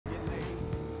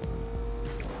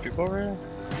people over here?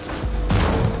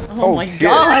 Oh my shit.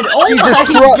 god! Oh Jesus my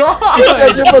Christ. god! He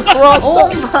said you're the cross. Oh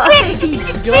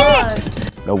my god!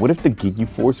 No, what if the Gigi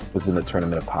Force was in the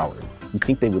Tournament of Power? You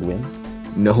think they would win?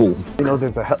 No. You know,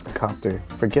 there's a helicopter.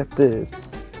 Forget this.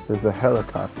 There's a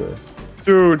helicopter.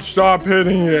 Dude, stop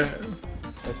hitting it.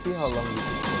 Let's see how long you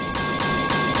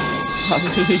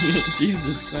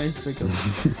Jesus Christ, Pickle.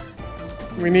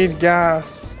 We need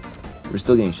gas. We're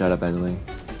still getting shot up, by the way.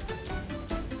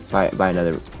 By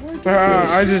another.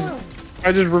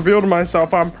 I just revealed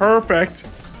myself. I'm perfect.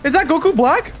 Is that Goku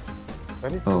Black?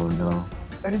 That is Oh no.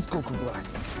 That is Goku Black.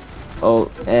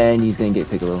 Oh, and he's gonna get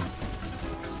Piccolo.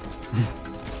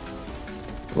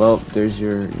 Well, there's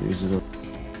your little.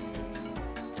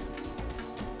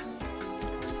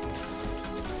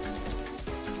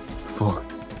 Fuck.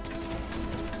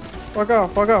 Fuck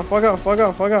off, fuck off, fuck off, fuck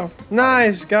off, fuck off.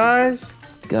 Nice, guys.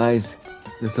 Guys,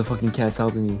 this the fucking cat's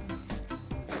helping me.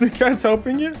 The cat's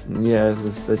helping you? Yeah, this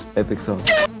is such epic song.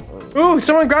 Ooh,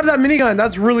 someone grab that minigun.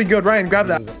 That's really good. Ryan, grab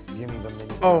that. Give me the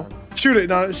mini. Oh, shoot it.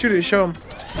 No, shoot it. Show him.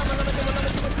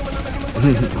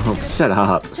 Oh, shut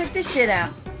up. Check this shit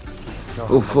out.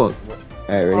 Oh, fuck.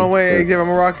 Alright, ready? Oh, wait, Xavier, I'm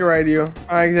gonna rocket ride you.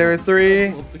 Alright, Xavier.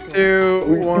 3, 2,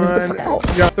 1.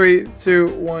 Jump. 3, 2,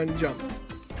 1, jump.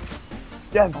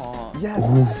 Yes. Aw. Yes.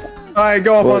 Alright,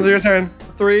 go, Alfonso. Your turn.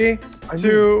 3,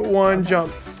 2, 1,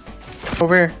 jump.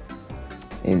 Over here.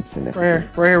 Instant. Right here.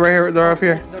 Right here. Right here. They're up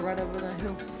here. They're right over that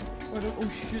hill. Right over, oh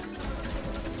shit.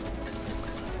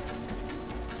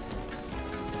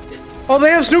 Oh, they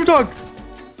have Snoop Dogg.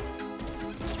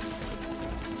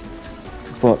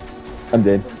 Fuck. I'm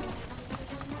dead.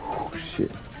 Oh,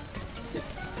 shit.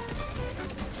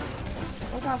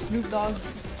 Look out, Snoop Dogg.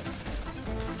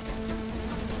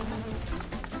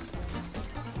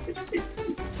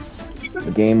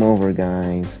 Game over,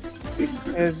 guys.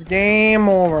 It's game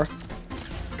over.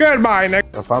 Goodbye, Nick.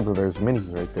 Alfonso, there's minis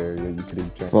right there that you could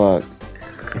have drank. Fuck.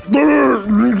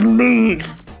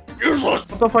 Useless.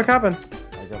 What the fuck happened?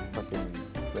 I got fucking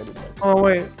ready. Oh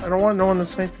wait, I don't want no one to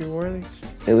snipe you. Where are these?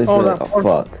 It was Oh, a that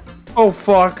fuck. Oh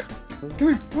fuck. Come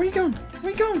here. Where are you going? Where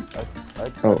are you going?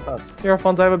 Oh. Here,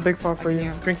 Alfonso, I have a big pot for you.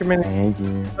 Here. Drink your mini. Thank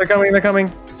you. They're coming. They're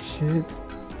coming. Shit.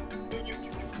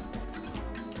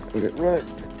 Okay, right.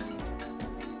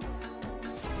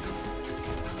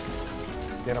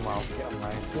 Get him out. Get him,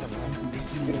 Ryan. Get him, Ryan. Get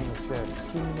him in the shed.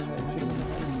 Shoot him in the head. Shoot him in the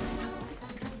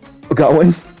head. Got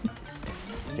one.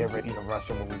 Get ready to rush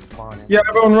him when we spawn in. Yeah,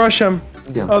 everyone rush him.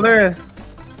 Yeah. Oh, there.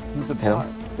 He's a Hell. bot.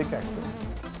 Pickaxe him.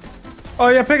 Oh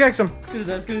yeah, pickaxe him. Good his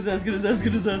ass, good his ass, good his ass,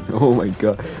 good his ass. Oh my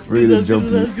god. Good Really his ass, good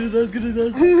jumpy. his ass, good his ass, good his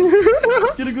ass.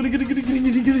 Get it, get it, get it, get it,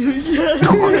 get it, get it,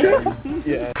 yes.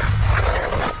 Yeah.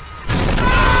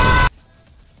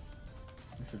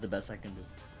 This is the best I can do.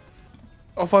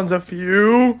 Alfonso,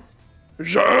 fusion.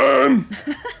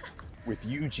 With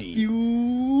UG.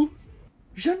 Fusion.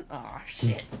 Aw,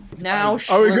 shit. Now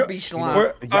Are we go- Slurpy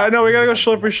Schlomp. I know we gotta go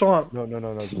slippery schlump. No.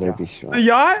 Slurpy The Schwamp.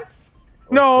 yacht?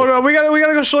 No, we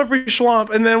gotta go slippery schlump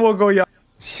and then we'll go yacht.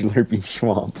 Slurpy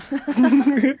Schwamp.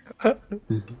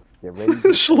 Get ready.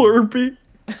 Slurpee.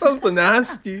 Sounds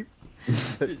nasty.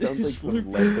 That sounds like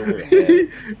some leftover head.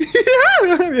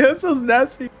 Yeah, that sounds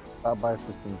nasty. Stop by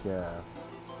for some gas.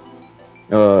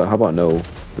 How about no? We're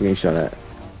getting shot at.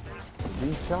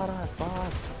 Be shot at,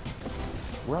 fuck.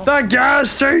 Run. The gas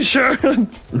station.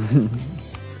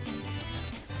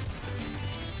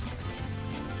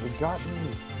 They got me.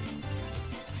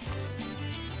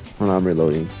 Hold on, I'm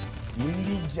reloading.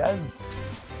 Ninjas.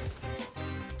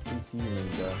 He's healing,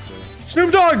 doctor.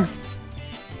 Snoop Dogg.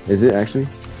 Is it actually?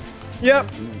 Yep.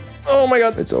 Oh my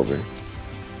god. It's over.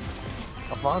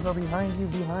 Alfonso, behind you,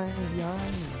 behind.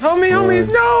 Help me, help me.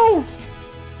 No.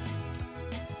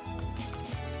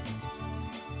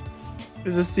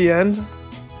 Is this the end?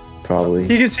 Probably.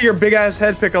 He can see your big ass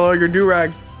head, Piccolo, your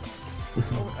do-rag.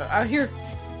 Out here.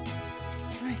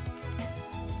 Right.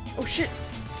 Oh shit.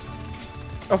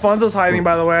 Alfonso's hiding,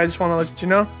 by the way. I just want to let you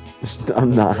know.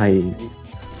 I'm not hiding.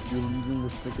 You're leaving the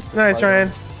stick at the Nice, fire.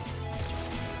 Ryan.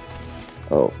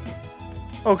 Oh.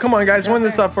 Oh, come on, guys. Win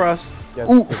this up for us. Yes,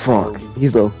 Ooh, Piccolo. fuck.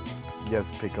 He's low. Yes,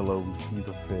 Piccolo, we see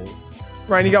the fit.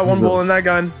 Ryan, you got one bullet in that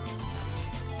gun.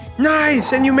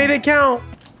 Nice, and you made it count.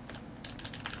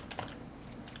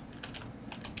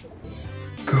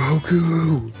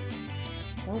 Goku.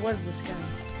 Where was this guy?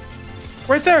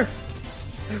 Right there.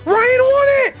 Ryan won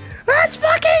it. Let's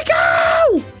fucking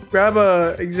go. Grab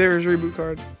a Xavier's reboot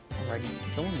card. Alrighty.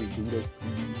 Someone reboot it,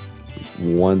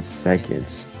 please. 1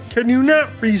 second. Can you not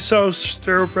be so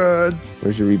stupid?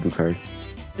 Where's your reboot card?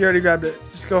 You already grabbed it.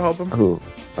 Just go help him. Who?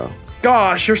 Oh.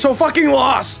 Gosh, you're so fucking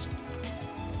lost.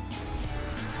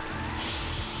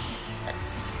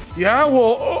 Yeah,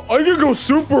 well, I could go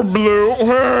super blue.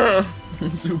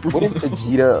 Super. What if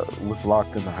Vegeta was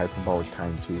locked in the hyperbolic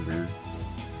time chamber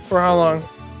For how long?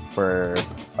 for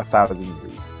 1,000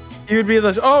 years? He would be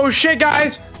the. Oh shit,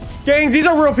 guys! Gang, these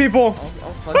are real people.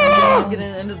 Oh fuck! I'm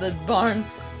getting into the barn.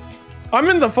 I'm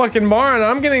in the fucking barn.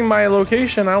 I'm getting my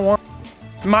location. I want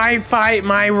my fight,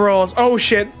 my rules. Oh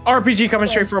shit! RPG coming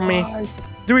straight from me.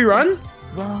 Do we run?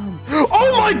 Run.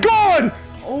 Oh my god!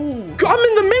 Oh. I'm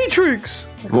in the Matrix.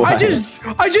 What?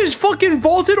 I just fucking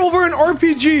vaulted over an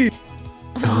RPG.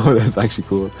 Oh, that's actually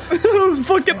cool. That was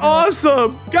fucking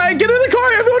awesome. Guy, get in the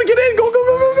car. Everyone get in. Go, go,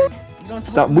 go, go, go. Don't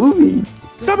Stop moving.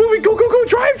 Stop moving. Go, go, go.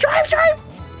 Drive, drive, drive.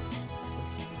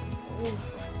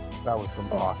 That was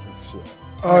some awesome shit.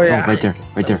 Oh Oh, yeah. right there,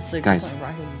 right there, Sick. guys.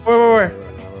 Wait.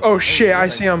 Oh shit, I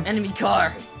see him. Enemy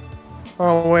car.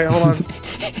 Oh wait, hold on.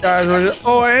 Guys, we're just...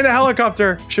 Oh, and a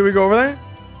helicopter. Should we go over there?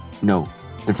 No,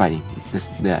 they're fighting.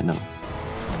 No.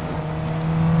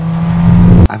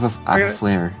 I have a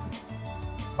flare.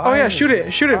 Oh yeah, shoot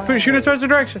it. Shoot it. Shoot it towards the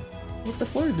direction. What's the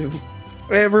floor do?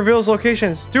 It reveals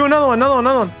locations. Do another one, another one,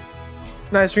 another one.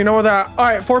 Nice, we know where they're at. All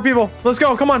right, 4 people. Let's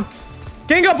go, come on.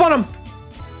 Gang up on them.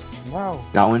 Wow.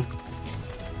 Got one?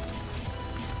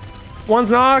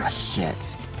 One's knocked. Shit.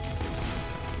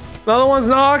 Another one's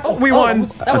knocked. We won.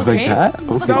 That was like game? that?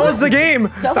 That was the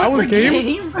game. That was the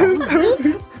game?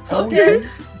 Okay.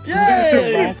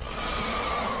 Yay!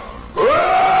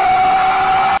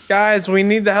 Guys, we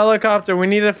need the helicopter. We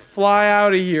need to fly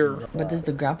out of here. But does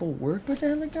the grapple work with the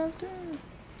helicopter?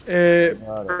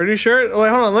 Pretty sure. Wait,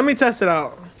 hold on. Let me test it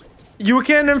out. You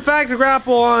can, in fact,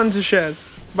 grapple onto sheds,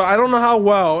 but I don't know how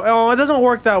well. Oh, it doesn't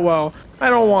work that well. I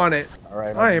don't want it. All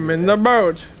right. I am in the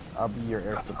boat. I'll be your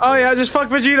air support. Oh yeah, just fuck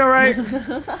Vegeta, right?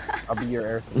 I'll be your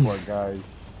air support, guys.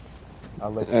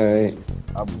 I'll let you. All right.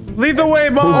 I'll be. Lead the way,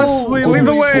 boss. Lead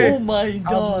the way. Oh my I'll be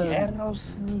god.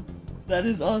 Aerosmith. That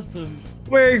is awesome.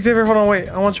 Wait, Xavier, hold on, wait.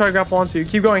 I want to try to grapple onto you.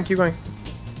 Keep going, keep going.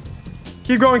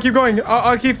 Keep going, keep going.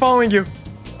 I'll keep following you.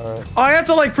 Alright. Oh, I have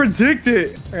to like predict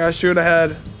it. I gotta shoot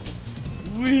ahead.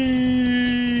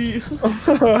 Wee.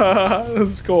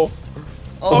 That's cool.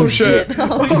 Oh, shit.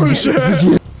 Oh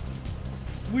shit.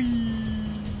 Wee.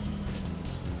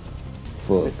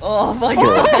 Fuck. Oh my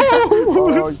god.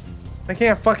 Oh, I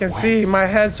can't fucking see. My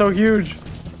head's so huge.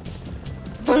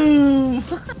 Boom.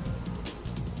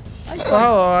 Ice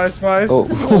Hello, Ice Spice. Oh,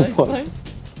 Ice fuck. Spice.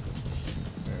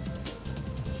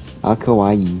 How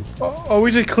kawaii. Oh,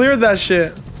 we just cleared that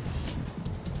shit.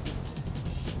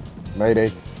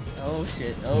 Mayday. Oh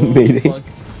shit. Oh Mayday. fuck.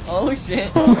 Oh shit.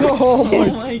 Oh Oh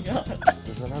my. my god.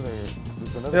 There's another.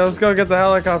 Yeah, let's go get the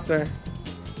helicopter.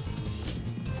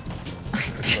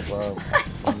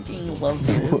 Fucking love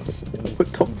this.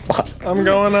 What the fuck? I'm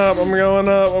going up. I'm going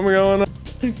up. I'm going up.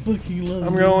 I fucking love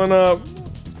I'm this. going up.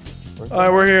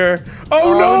 Alright, we're here. Oh,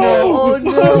 Oh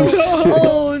no! no!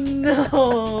 Oh no! Oh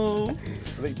no!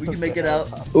 We can make it out.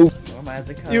 Oh. Or I might have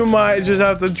to cut. You might just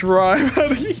have to drive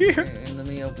out of here. Here, let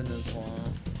me open this wall.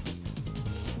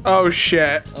 Oh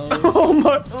shit. Oh. Oh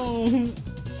my. Oh.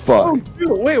 Fuck.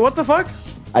 Dude, wait, what the fuck?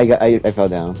 I fell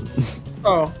down.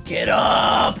 Oh. Get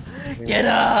up! Get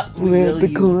up! We Let will the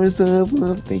you. chorus of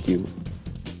love. Thank you.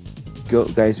 Go,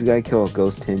 guys. We gotta kill a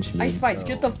ghost henchman. Ice Spice,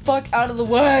 get the fuck out of the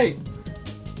way!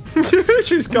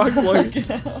 She's cock blocked.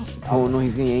 Get out. Oh no,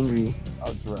 he's getting angry.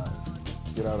 I'll drive.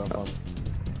 Get out of my.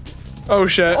 Oh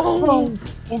shit. Oh!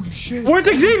 Oh shit. Where's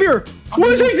Xavier?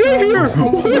 Where's Xavier?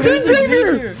 Where's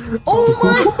Xavier? Oh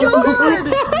my god!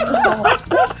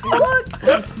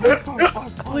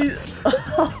 Please.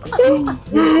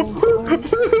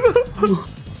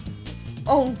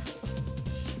 Oh.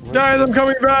 Guys, I'm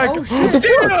coming back. Oh, shit.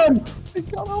 Damn!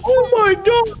 Oh my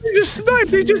god, they just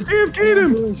sniped. They just AFK'd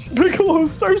him. Piccolo,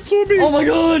 start swimming. Oh my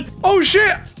god! Oh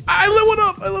shit! I lit one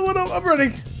up. I lit one up. I'm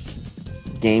ready.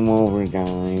 Game over,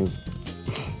 guys.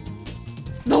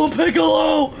 No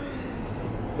Piccolo!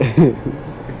 Get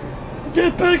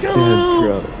Dead, Piccolo!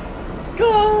 bro.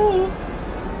 Go!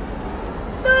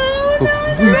 No,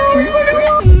 no,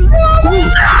 Please,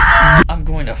 no! I'm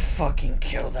going to fucking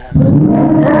kill them.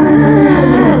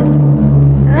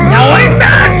 Now I'm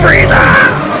back, Frieza!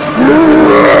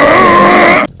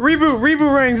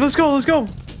 Reboot rank. Let's go, let's go.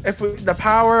 If we, the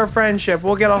power of friendship,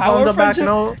 we'll get Alfonso back.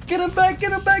 No, Get him back,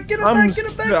 get him back, get him back, get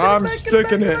him back, get him I'm back, get him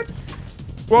sticking back, it. get him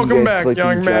Welcome You guys back, collecting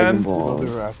young Dragon man. Balls.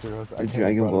 They're after us. I The can't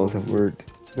Dragon run. Balls have worked.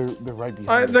 They're right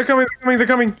behind. They're coming, they're coming, they're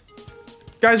coming.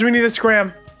 Guys, we need to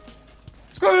scram.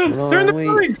 Scram! No, They're in the wait.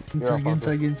 building.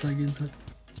 Inside.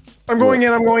 I'm going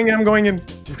in, I'm going in, I'm going in.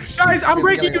 Guys, I'm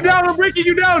breaking you down, I'm breaking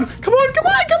you down. Come on, come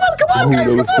on, come on, come on, Oh, guys,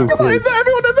 that was so come on. close.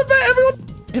 Everyone in the bed, everyone.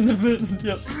 In the pit,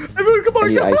 yep. Everyone, come I on,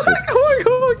 need come on, ice come on,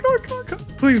 come on, come on, come on, come on.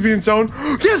 Please be in zone.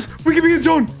 Yes, we can be in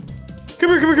zone. Come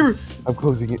here, come here, come here. I'm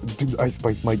closing it. Dude, Ice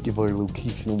Spice might give our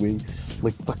location away.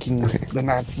 Like fucking the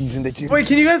Nazis in the gym. Wait,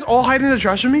 can you guys all hide in the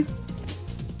trash with me?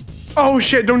 Oh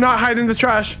shit, do not hide in the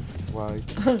trash. Why?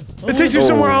 It takes you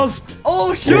somewhere else.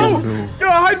 Oh shit! Yo,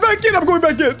 hide back in. I'm going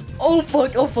back in. Oh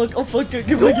fuck! Oh fuck! Oh fuck! Get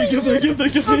back in! Get back in! Get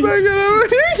back in! I'm back in.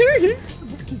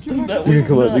 That They're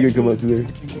was gonna come out today.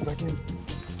 Get back in.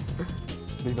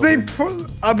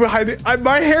 I'm hiding.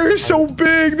 My hair is so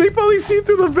big. They probably see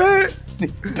through the vent.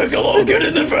 Piccolo, get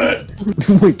in the vent!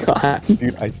 Oh my god.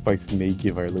 Dude, Ice Spice may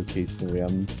give our location away.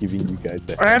 I'm giving you guys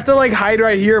that. I have to like hide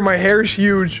right here. My hair is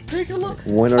huge. Piccolo.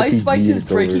 One Ice RPG Spice is it's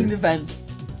breaking over. the vents.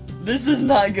 This is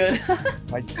not good.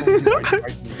 I told you Ice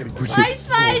Spice is gonna go. Ice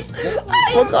Spice!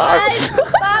 Oh god. Ice Spice!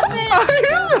 Stop it!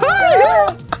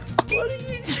 What are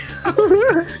you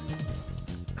doing?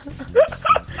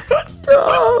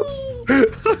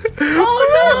 Oh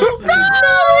no!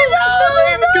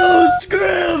 Go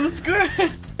scram!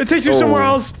 Scram! It takes you somewhere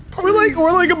else. We're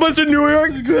like a bunch of New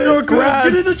York Get rats.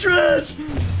 in the trash!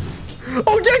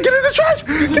 Oh yeah, get in the trash!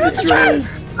 Get in the trash!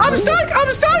 I'm stuck!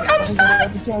 I'm stuck! I'm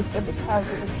stuck!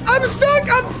 I'm stuck!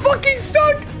 I'm fucking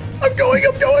stuck! I'm going!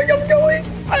 I'm going! I'm going!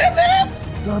 I am there!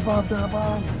 They're above, they're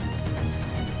above.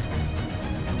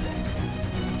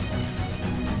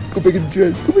 Go back in the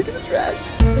trash. Go back in the trash.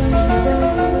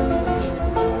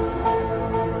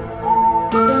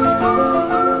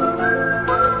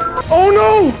 Oh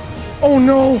no! Oh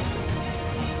no!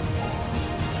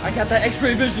 I got that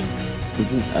X-ray vision. Ice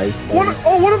Spice. One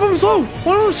of them's low!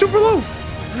 One of them's super low!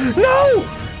 No!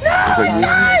 No!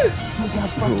 God!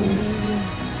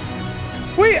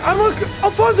 Wait, I'm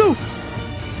Alfonso!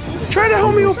 Try to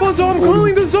help me, Alfonso! I'm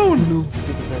calling the zone!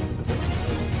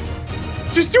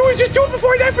 Just do it! Just do it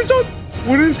before I die for zone!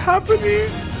 What is happening?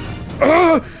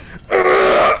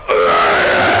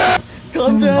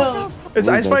 Calm down. Is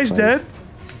Ice Spice dead?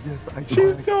 Yes, Ice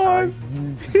She's Spice, gone.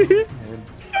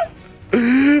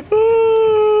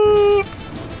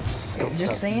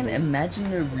 Just saying, imagine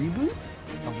their reboot?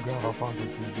 I'm glad Alfonso's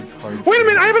gonna be Kart. Wait a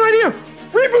minute! I have an idea!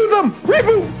 Reboot them!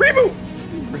 Reboot! Reboot!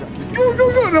 Go!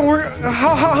 Go! Go! No,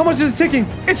 how much is it ticking?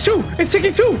 It's 2! It's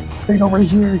ticking 2! They know right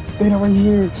here! They know right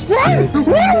here! Run! Run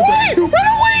away! Run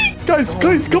away! Guys,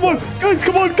 come on! Guys,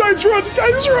 come on! Guys, run!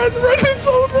 Guys, run! Run! It's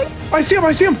zone! Run! I see him!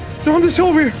 I see him! They're on this hill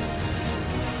over here!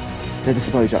 That is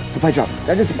supply drop. Supply drop.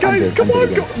 That is supply Guys, come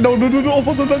on! Go. No!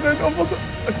 Alfonso, Alfonso!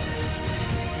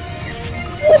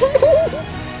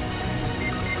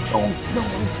 Oh, no,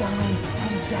 I'm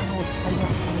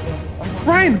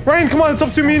down. Ryan, come on! It's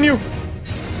up to me and you!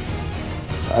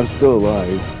 I'm still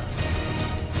alive.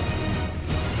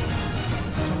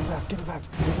 Get his ass.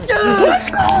 Yes! Let's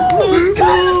go!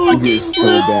 Let's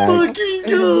fucking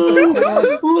go!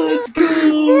 Let's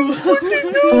go!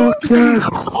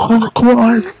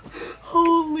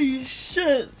 Holy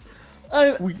shit!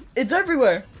 It's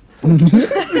everywhere!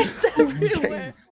 It's everywhere!